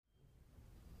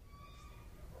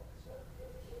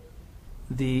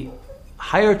the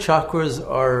higher chakras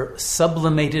are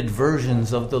sublimated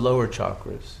versions of the lower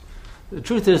chakras. The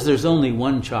truth is there's only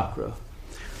one chakra.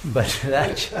 But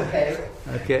that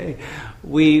okay,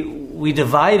 we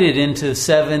divide it into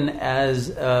 7 as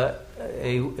a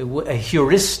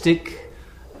heuristic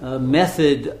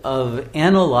method of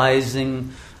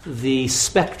analyzing the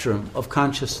spectrum of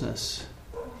consciousness.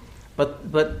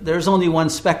 But there's only one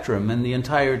spectrum, and the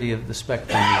entirety of the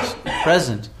spectrum is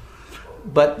present.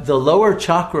 But the lower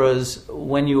chakras,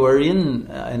 when you are in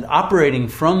and operating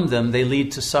from them, they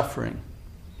lead to suffering.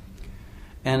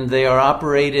 And they are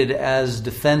operated as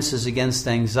defenses against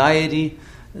anxiety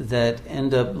that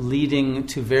end up leading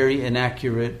to very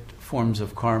inaccurate forms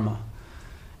of karma.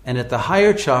 And at the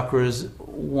higher chakras,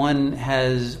 one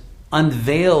has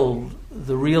unveiled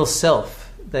the real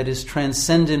self that is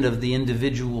transcendent of the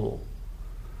individual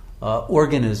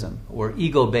organism or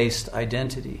ego-based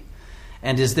identity,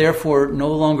 and is therefore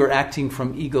no longer acting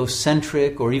from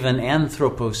egocentric or even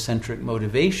anthropocentric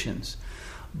motivations,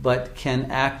 but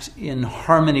can act in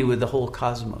harmony with the whole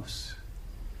cosmos.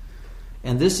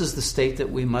 And this is the state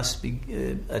that we must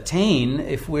attain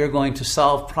if we're going to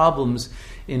solve problems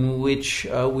in which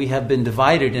we have been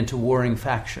divided into warring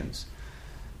factions.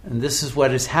 And this is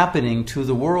what is happening to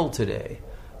the world today.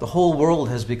 The whole world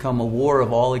has become a war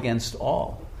of all against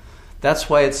all. That's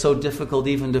why it's so difficult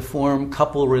even to form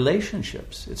couple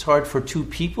relationships. It's hard for 2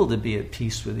 people to be at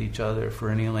peace with each other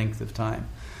for any length of time,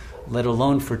 let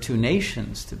alone for 2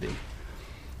 nations to be.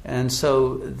 And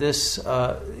so this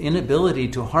inability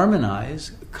to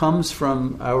harmonize comes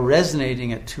from our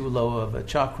resonating at too low of a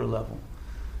chakra level,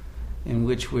 in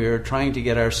which we're trying to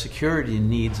get our security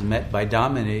needs met by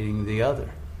dominating the other.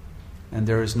 And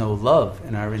there is no love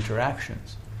in our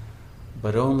interactions,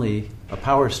 but only a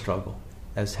power struggle,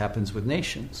 as happens with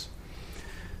nations.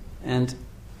 And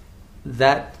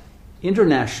that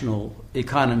international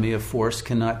economy of force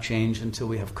cannot change until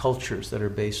we have cultures that are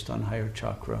based on higher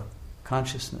chakra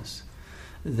consciousness,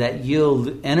 that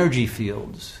yield energy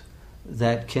fields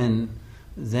that can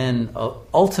then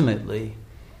ultimately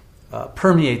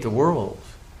permeate the world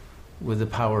with the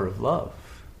power of love.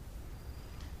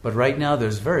 But right now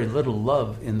there's very little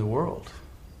love in the world.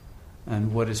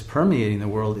 And what is permeating the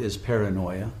world is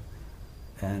paranoia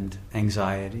and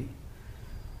anxiety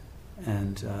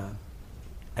and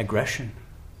aggression.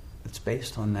 It's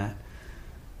based on that.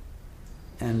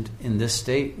 And in this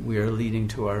state, we are leading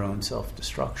to our own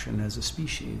self-destruction as a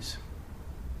species.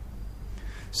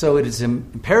 So it is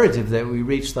imperative that we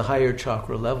reach the higher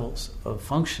chakra levels of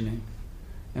functioning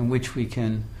in which we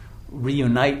can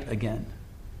reunite again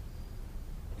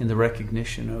in the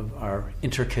recognition of our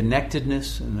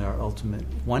interconnectedness and our ultimate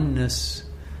oneness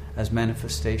as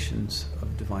manifestations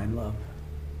of divine love.